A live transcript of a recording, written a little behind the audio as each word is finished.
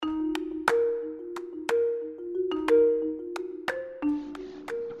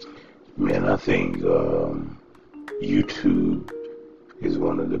Man, I think YouTube is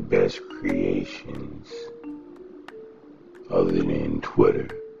one of the best creations other than Twitter.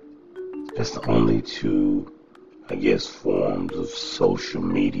 That's the only two, I guess, forms of social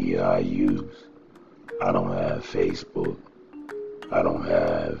media I use. I don't have Facebook. I don't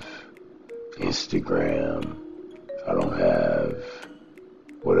have Instagram. I don't have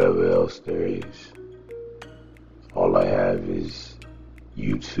whatever else there is. All I have is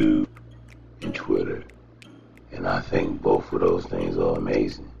YouTube and Twitter. And I think both of those things are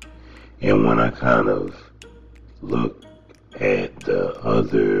amazing. And when I kind of look at the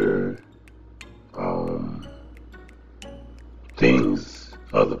other things,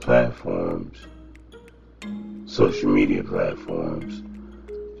 other platforms, social media platforms,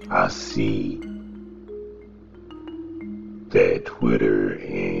 I see that Twitter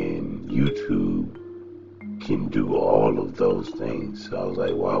and YouTube can do all of those things. So I was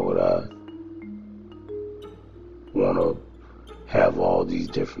like, why would I want to have all these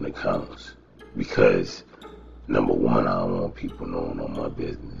different accounts? Because number one, I don't want people knowing all my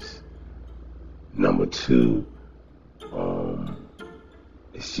business. Number two,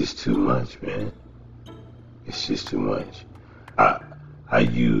 it's just too much, man. It's just too much. I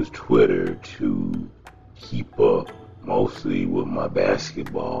use Twitter to keep up mostly with my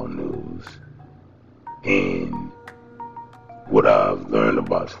basketball news. And what I've learned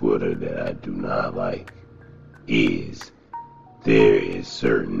about Twitter that I do not like is there is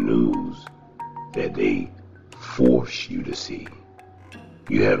certain news that they force you to see.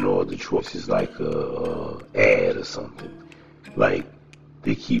 You have no other choice. It's like a ad or something. Like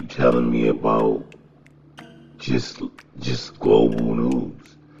they keep telling me about just global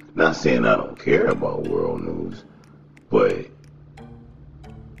news. Not saying I don't care about world news, but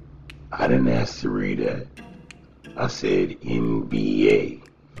I didn't ask to read that. I said NBA.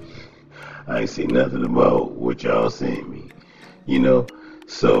 I ain't say nothing about what y'all sent me. You know?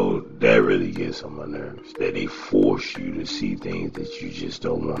 So that really gets on my nerves. That they force you to see things that you just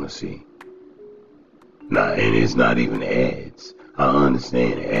don't want to see. Nah, and it's not even ads. I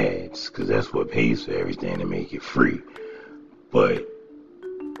understand ads, because that's what pays for everything to make it free. But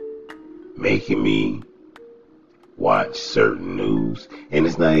making me watch certain news, and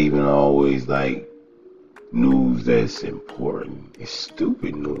it's not even always like news that's important. It's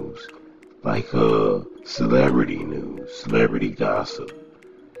stupid news, like celebrity news, celebrity gossip,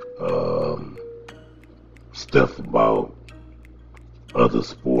 stuff about other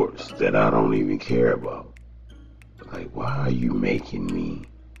sports that I don't even care about. Like, why are you making me,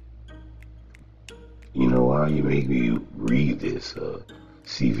 why are you making me read this,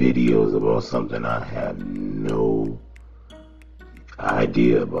 see videos about something I have no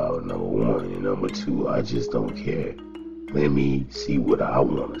idea about, number one. And number two, I just don't care. Let me see what I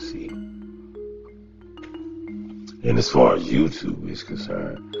want to see. And as far as YouTube is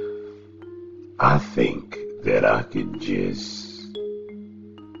concerned, I think that I could just,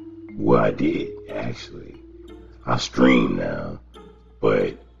 well, I did actually. I stream now,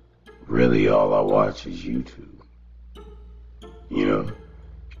 but really all I watch is YouTube.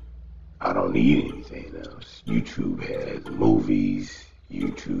 I don't need anything else. YouTube has movies,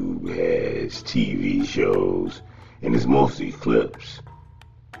 YouTube has TV shows, and it's mostly clips.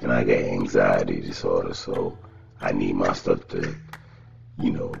 And I got anxiety disorder, so I need my stuff to, I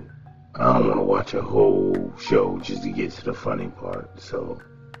don't want to watch a whole show just to get to the funny part. So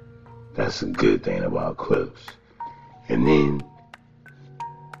that's a good thing about clips. And then,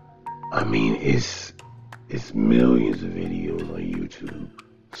 it's millions of videos on YouTube.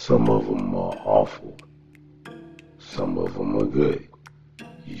 Some of them are awful. Some of them are good.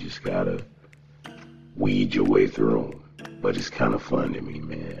 You just gotta weed your way through them. But it's kind of fun to me,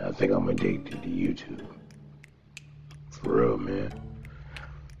 man. I think I'm addicted to YouTube. For real, man.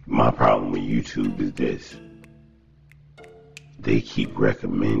 My problem with YouTube is this. They keep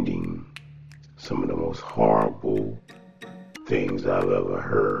recommending some of the most horrible things I've ever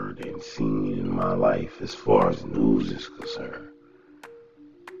heard and seen in my life as far as news is concerned.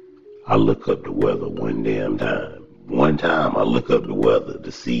 I look up the weather one damn time. One time I look up the weather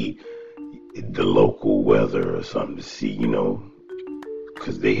to see the local weather or something to see,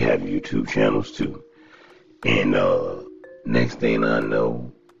 because they have YouTube channels too. And next thing I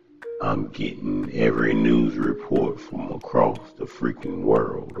know, I'm getting every news report from across the freaking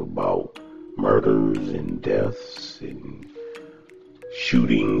world about murders and deaths and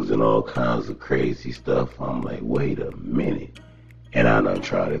shootings and all kinds of crazy stuff. I'm like, wait a minute. And I done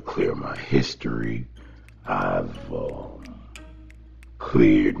try to clear my history. I've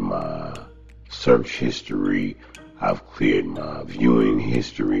cleared my search history. I've cleared my viewing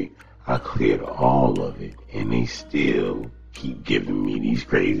history. I cleared all of it, and they still keep giving me these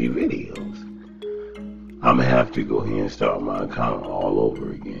crazy videos. I'm gonna have to go ahead and start my account all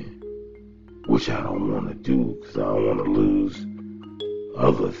over again, which I don't want to do because I don't want to lose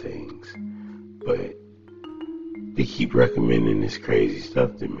other things. But they keep recommending this crazy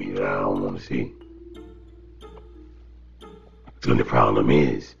stuff to me that I don't want to see. And the problem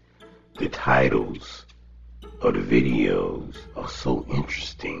is, the titles of the videos are so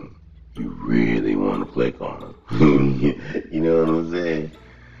interesting. You really want to click on them. You know what I'm saying?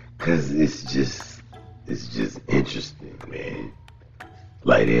 Cause it's just interesting, man.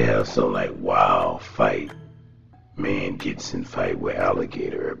 Like they have some like wild fight. Man gets in fight with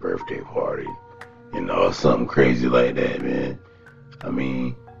alligator at birthday party. Something crazy like that, man. I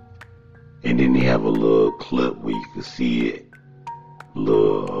mean, and then they have a little clip where you can see it.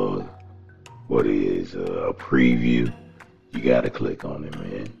 Little, a preview. You gotta click on it,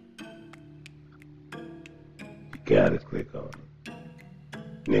 man. You gotta click on it.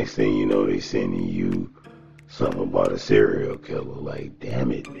 Next thing you know, they sending you something about a serial killer. Like,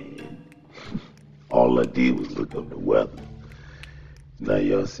 damn it, man. All I did was look up the weather. Now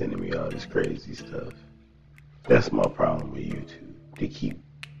y'all sending me all this crazy stuff. That's my problem with YouTube. They keep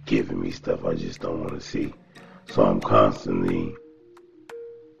giving me stuff I just don't want to see. So I'm constantly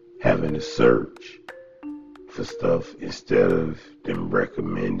having to search for stuff instead of them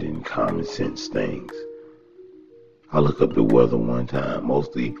recommending common sense things. I look up the weather one time.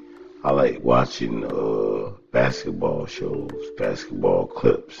 Mostly I like watching basketball shows, basketball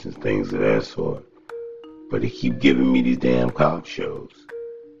clips and things of that sort. But they keep giving me these damn cop shows.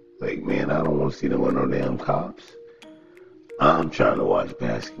 Like, man, I don't want to see no damn cops. I'm trying to watch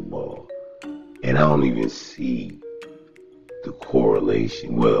basketball. And I don't even see the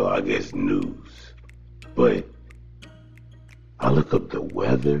correlation. Well, I guess news. But I look up the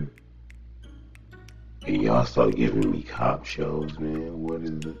weather. And y'all start giving me cop shows, man. What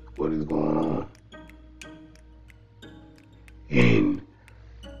is going on? And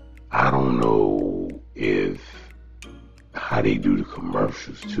I don't know how they do the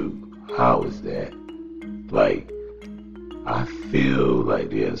commercials too. How is that? Like, I feel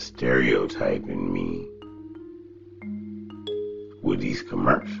like they're stereotyping me with these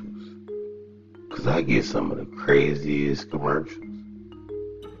commercials. Cause I get some of the craziest commercials.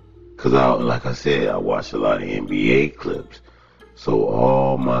 Cause like I said, I watch a lot of NBA clips. So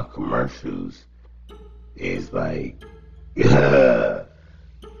all my commercials is like,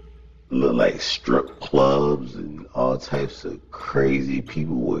 look like strip clubs and all types of crazy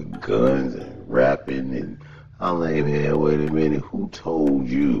people with guns and rapping. And I'm like, man, wait a minute. Who told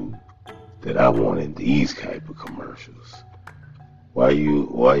you that I wanted these type of commercials? Why you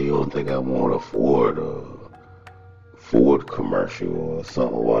don't think I want a Ford commercial or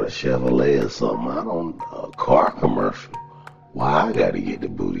something, or a Chevrolet or something? A car commercial. Why I gotta get the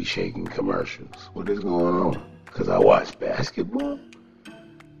booty shaking commercials? What is going on? Cause I watch basketball?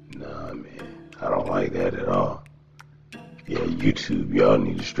 Nah, man, I don't like that at all. Yeah, YouTube, y'all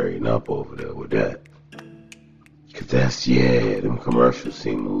need to straighten up over there with that. Cause them commercials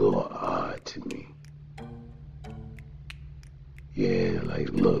seem a little odd to me. Yeah, like,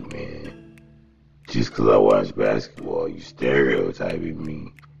 look, man, just cause I watch basketball, you stereotyping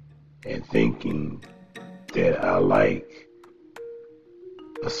me and thinking that I like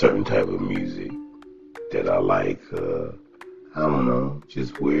a certain type of music, that I like, I don't know,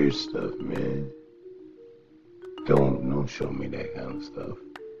 just weird stuff, man. Don't show me that kind of stuff.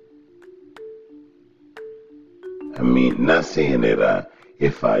 I mean, not saying that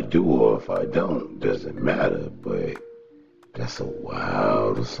if I do or if I don't, doesn't matter, but that's a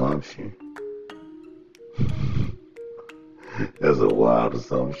wild assumption. That's a wild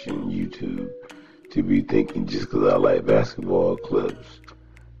assumption, YouTube, to be thinking just because I like basketball clips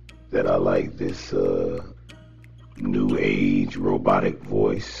that I like this new age robotic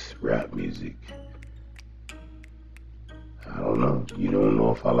voice rap music. I don't know. You don't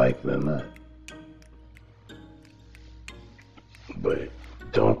know if I like it or not. But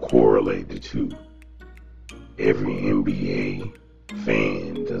don't correlate the two. Every NBA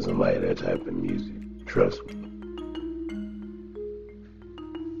fan doesn't like that type of music. Trust me.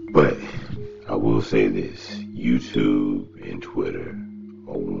 But I will say this. YouTube and Twitter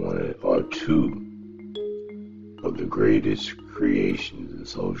are two of the greatest creations in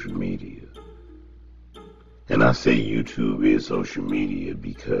social media. And I say YouTube is social media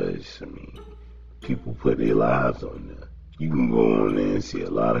because, I mean, people put their lives on there. You can go on there and see a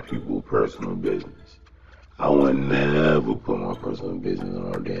lot of people's personal business. I would never put my personal business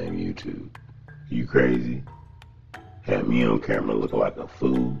on damn YouTube. You crazy? Have me on camera looking like a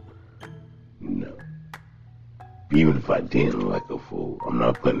fool? No. Even if I didn't like a fool, I'm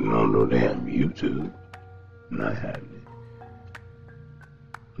not putting it on no damn YouTube. I'm not having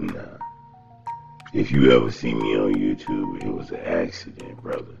it. Nah. If you ever see me on YouTube, it was an accident,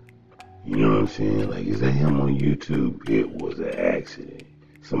 brother. You know what I'm saying? Like, is that him on YouTube? It was an accident.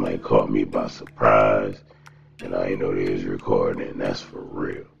 Somebody caught me by surprise, and I didn't know they was recording, and that's for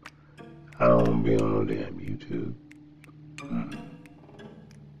real. I don't be on no damn YouTube.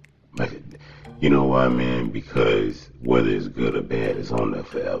 Like, you know why, man? Because whether it's good or bad, it's on there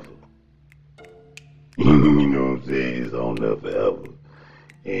forever. You know what I'm saying? It's on there forever.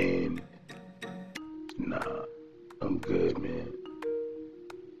 And, nah, I'm good, man.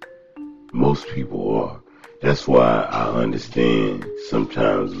 Most people are. That's why I understand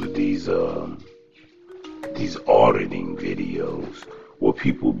sometimes with these auditing videos where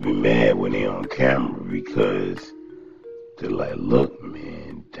people be mad when they're on camera because they're like, look,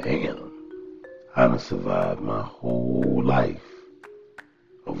 man, damn, I done survived my whole life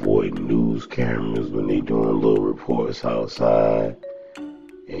avoiding news cameras when they doing little reports outside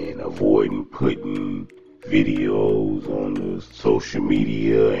and avoiding putting videos on the social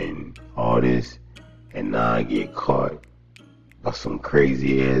media and all this, and now I get caught by some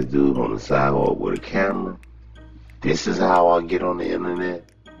crazy ass dude on the sidewalk with a camera. This is how I get on the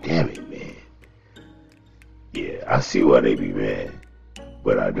internet? Damn it, man. Yeah, I see why they be mad,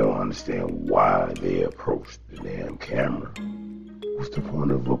 but I don't understand why they approach the damn camera. What's the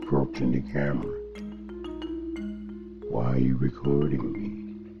point of approaching the camera? Why are you recording me?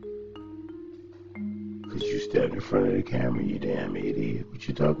 Because you stepped in front of the camera, you damn idiot. What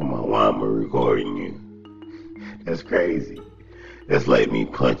you talking about? Why am I recording you? That's crazy. That's like me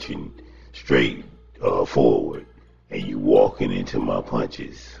punching straight forward and you walking into my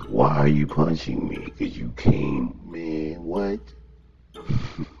punches. Why are you punching me? Because you came, man, what?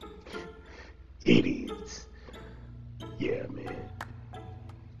 Idiots. Yeah, man.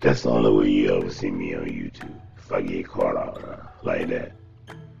 That's the only way you ever see me on YouTube. If I get caught out like that.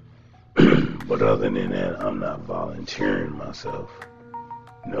 But other than that, I'm not volunteering myself.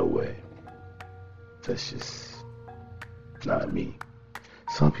 No way. That's just not me.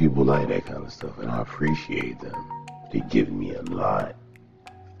 Some people like that kind of stuff, and I appreciate them. They give me a lot,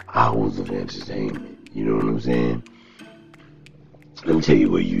 hours of entertainment. You know what I'm saying? Let me tell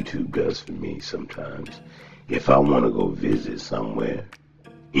you what YouTube does for me sometimes. If I want to go visit somewhere,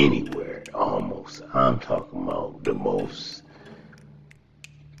 anywhere, almost, I'm talking about the most,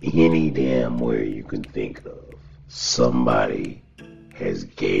 any damn where you can think of, somebody has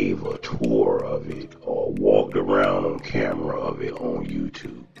gave a tour of it or walked around on camera of it on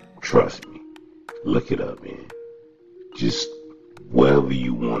YouTube. Trust me. Look it up, man. Just wherever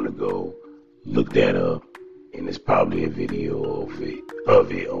you want to go, look that up, and it's probably a video of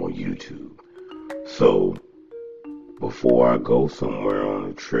it on YouTube. So before I go somewhere on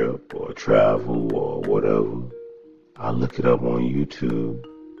a trip or travel or whatever, I look it up on YouTube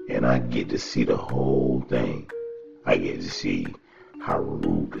and I get to see the whole thing. I get to see how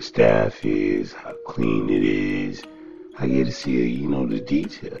rude the staff is, how clean it is. I get to see, the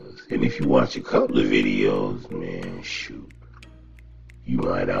details. And if you watch a couple of videos, man, shoot, you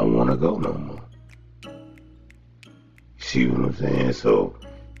might not want to go no more. See what I'm saying? So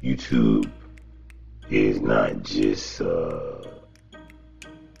YouTube is not just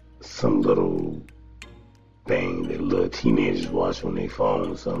some little thing that little teenagers watch on their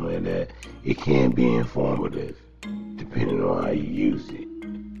phone or something like that. It can be informative depending on how you use it.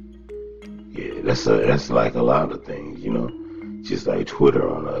 Yeah, that's like a lot of things, just like Twitter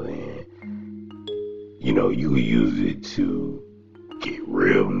on the other hand. You could use it to get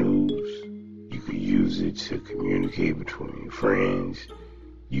real news. You could use it to communicate between friends.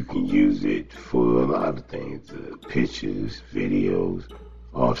 You can use it for a lot of things, pictures, videos,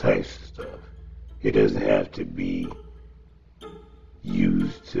 all types of stuff. It doesn't have to be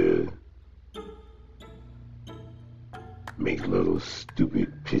used to make little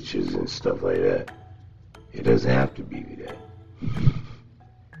stupid pictures and stuff like that. It doesn't have to be that.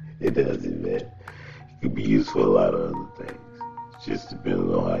 It doesn't, man. It could be used for a lot of other things. It just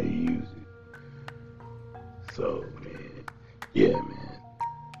depends on how you use it. So, man, yeah, man.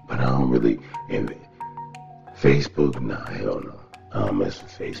 But I don't really, and Facebook, nah, hell no. I don't mess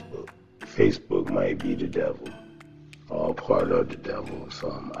with Facebook. Facebook might be the devil. All part of the devil or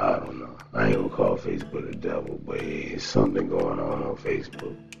something. I don't know. I ain't gonna call Facebook the devil, but it's something going on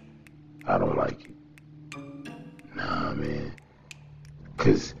Facebook. I don't like it. Nah, man.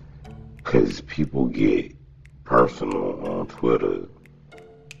 Cause people get personal on Twitter,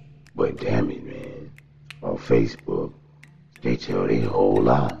 but damn it, man. On Facebook, they tell their whole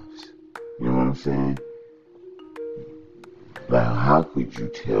lives. You know what I'm saying? Like, how could you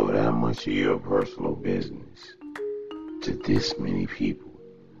tell that much of your personal business to this many people?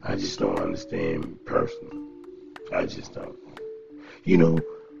 I just don't understand personally. I just don't. You know,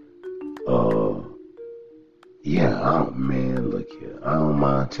 man, look here. I don't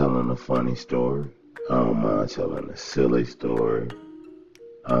mind telling a funny story. I don't mind telling a silly story.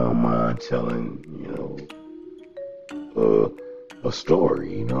 I don't mind telling, a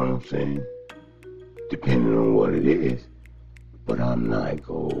story, you know what I'm saying? Depending on what it is. But I'm not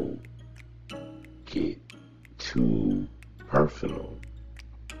going to get too personal.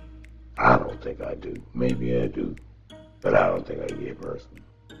 I don't think I do. Maybe I do. But I don't think I get personal.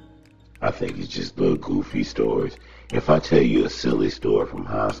 I think it's just little goofy stories. If I tell you a silly story from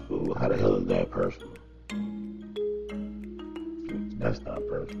high school, how the hell is that personal? That's not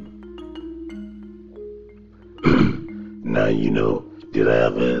personal. Now, did I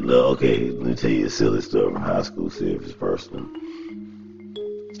ever, okay, let me tell you a silly story from high school, see if it's personal.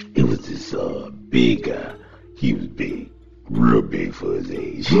 It was this big guy. He was big, real big for his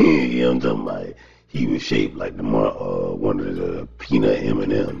age. You know what I'm talking about? He was shaped like one of the peanut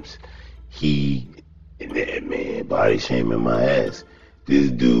M&Ms. And that man, body shaming my ass.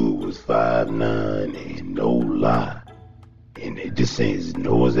 This dude was 5'9", and no lie, and this ain't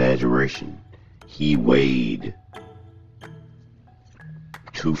no exaggeration, he weighed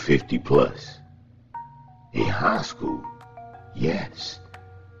 250 plus in high school. Yes.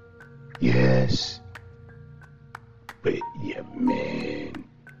 But yeah, man,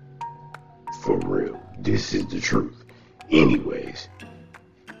 for real, this is the truth. Anyways,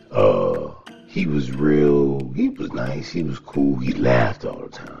 he was nice, he was cool, he laughed all the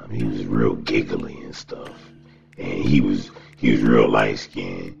time, he was real giggly and stuff, and he was real light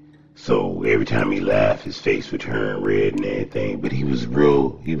skinned, so every time he laughed, his face would turn red and everything, but he was a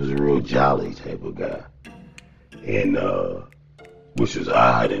real jolly type of guy, and, which was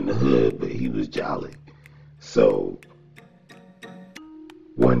odd in the hood, but he was jolly. So,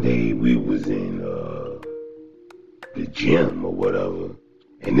 one day we was in, the gym or whatever,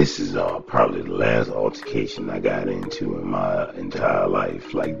 and this is probably the last altercation I got into in my entire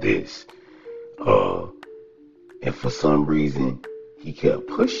life like this. And for some reason, he kept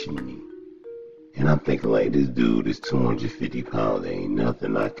pushing me. And I'm thinking like, this dude is 250 pounds. There ain't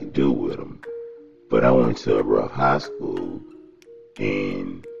nothing I can do with him. But I went to a rough high school,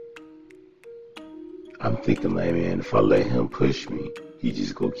 and I'm thinking like, man, if I let him push me, he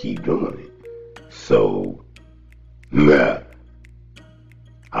just gonna keep doing it. So,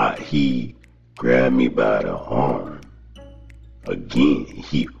 he grabbed me by the arm again.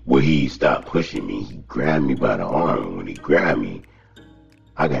 He stopped pushing me. He grabbed me by the arm, and when he grabbed me,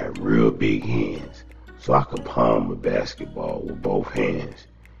 I got real big hands, so I could palm a basketball with both hands.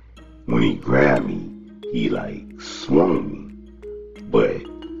 When he grabbed me, he like swung me, but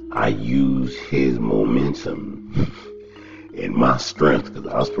I used his momentum and my strength,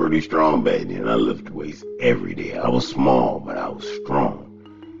 because I was pretty strong back then. I lifted weights every day. I was small, but I was strong.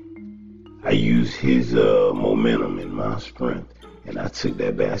 I used his momentum and my strength, and I took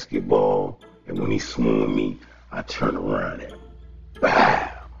that basketball, and when he swung me, I turned around and bow,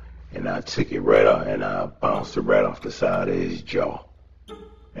 and I took it right off, and I bounced it right off the side of his jaw.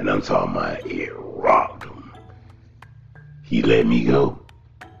 And I'm talking about it rocked him. He let me go.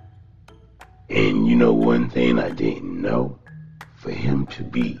 And one thing I didn't know, for him to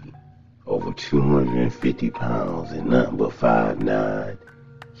be over 250 pounds and nothing but 5'9",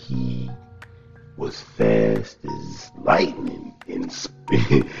 he was fast as lightning in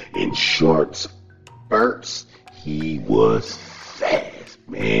short spurts. He was fast,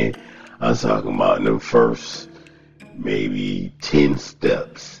 man. I'm talking about in the first maybe 10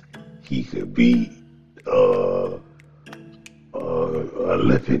 steps, he could beat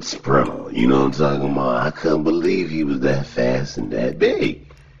Olympic sprinter. You know what I'm talking about? I couldn't believe he was that fast and that big.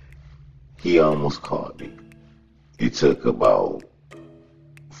 He almost caught me. It took about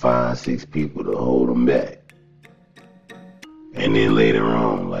 5-6 people to hold him back. And then later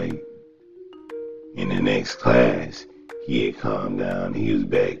on, like in the next class, he had calmed down. He was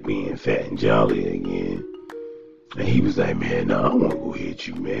back being fat and jolly again. And he was like, man, no, I don't want to go hit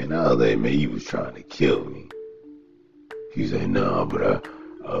you, man. I was like, man, you was trying to kill me. He said, no, but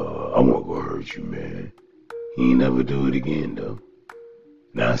I won't go hurt you, man. He ain't never do it again, though.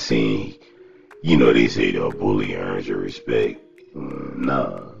 Now, seeing, they say the bully earns your respect.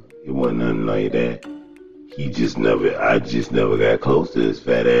 Nah, it wasn't nothing like that. I just never got close to his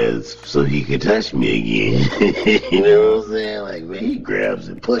fat ass so he could touch me again. You know what I'm saying? Like, man, he grabs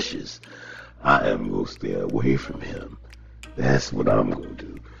and pushes. I am going to stay away from him. That's what I'm going to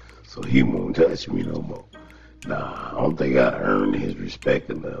do. So he won't touch me no more. Nah, I don't think I earned his respect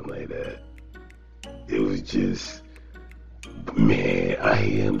or nothing like that. It was just, man, I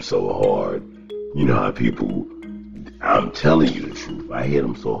hit him so hard. You know how people, I'm telling you the truth, I hit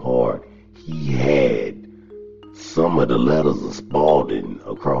him so hard, he had some of the letters of Spalding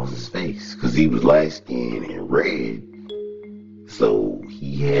across his face, because he was light skinned and red. So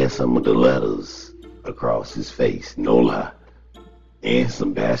he had some of the letters across his face, no lie, and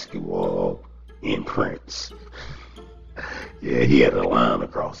some basketball imprints. Yeah, he had a line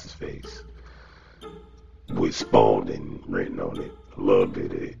across his face with Spalding written on it. A little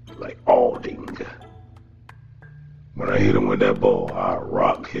bit of it, like Alding. When I hit him with that ball, I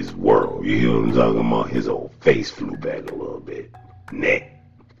rocked his world. You hear what I'm talking about? His old face flew back a little bit. Neck.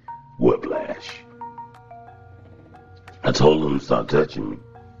 Whiplash. I told him to stop touching me.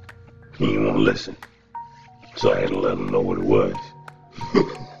 He didn't want to listen. So I had to let him know what it was.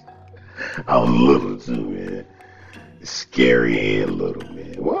 I was little too, man. Scary and little,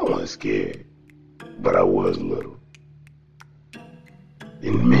 man. Well, I wasn't scared, but I was little.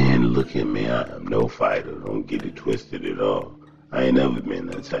 And man, look at me, I am no fighter. Don't get it twisted at all. I ain't never been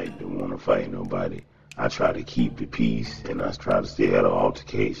that type to want to fight nobody. I try to keep the peace, and I try to stay out of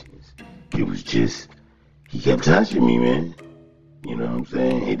altercations. It was just, he kept touching me, man. You know what I'm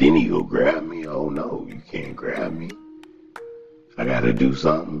saying? And then he go grab me. Oh no, you can't grab me. I gotta do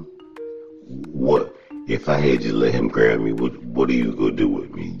something. What? If I had just let him grab me, what are you gonna do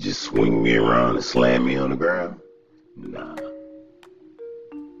with me? Just swing me around and slam me on the ground? Nah.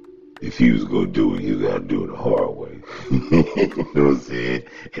 If he was gonna do it, he gotta do it the hard way. You know what I'm saying?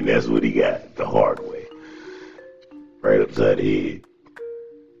 And that's what he got, the hard way. Right upside the head.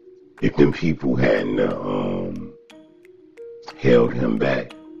 If them people hadn't held him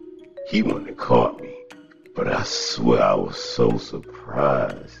back, he wouldn't have caught me. But I swear I was so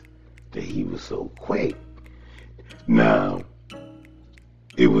surprised that he was so quick. Now,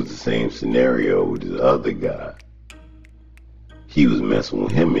 it was the same scenario with the other guy. He was messing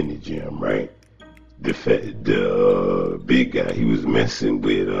with him in the gym, right? The big guy, he was messing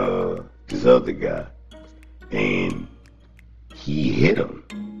with this other guy. And he hit him.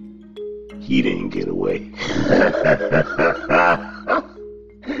 He didn't get away.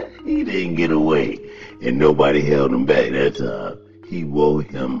 He didn't get away. And nobody held him back that time. He wore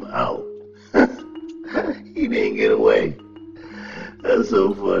him out. He didn't get away. That's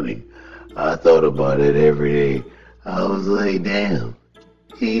so funny. I thought about it every day. I was like, damn,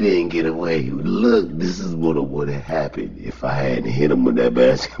 he didn't get away. Look, this is what would have happened if I hadn't hit him with that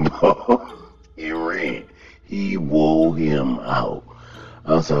basketball. He ran. He wore him out.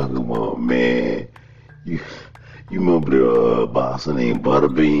 I'm talking about, man, you remember the boxer named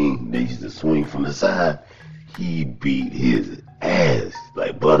Butterbean? They used to swing from the side. He beat his ass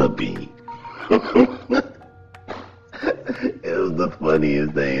like Butterbean. It was the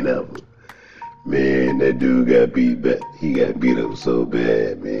funniest thing ever. Man, that dude got beat back. He got beat up so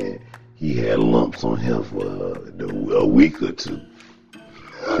bad, man. He had lumps on him for a week or two.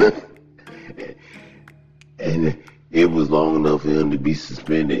 And it was long enough for him to be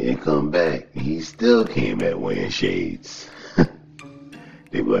suspended and come back. He still came back wearing shades.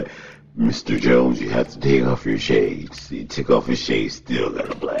 They were like, Mr. Jones, you have to take off your shades. He took off his shades, still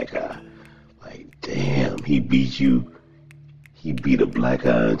got a black eye. Like, damn, he beat you. He beat a black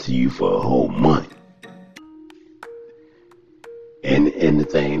eye into you for a whole month. And the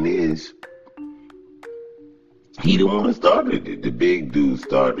thing is, he the one started it. The big dude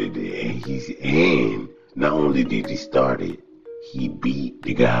started it, and not only did he start it, he beat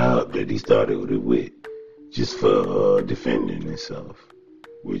the guy up that he started it with, just for defending himself,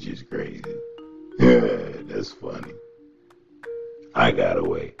 which is crazy. That's funny. I got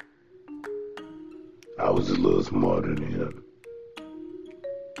away. I was a little smarter than him.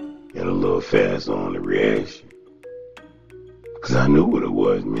 And a little faster on the reaction. Because I knew what it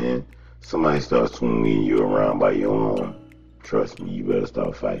was, man. Somebody starts swinging you around by your arm. Trust me, you better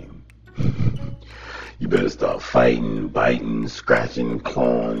start fighting. You better start fighting, biting, scratching,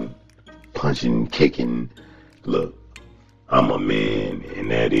 clawing, punching, kicking. Look, I'm a man, and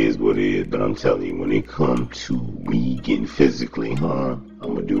that is what it is. But I'm telling you, when it comes to me getting physically harmed,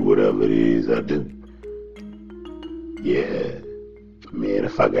 I'm going to do whatever it is I do. Yeah. Man,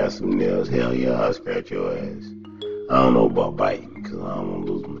 if I got some nails, hell yeah, I'll scratch your ass. I don't know about biting, because I don't want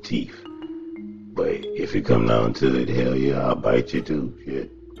to lose my teeth. But if it come down to it, hell yeah, I'll bite you too.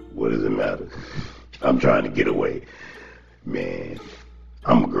 Shit, what does it matter? I'm trying to get away. Man,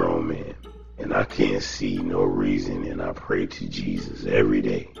 I'm a grown man, and I can't see no reason, and I pray to Jesus every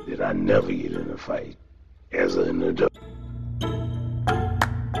day that I never get in a fight as an adult.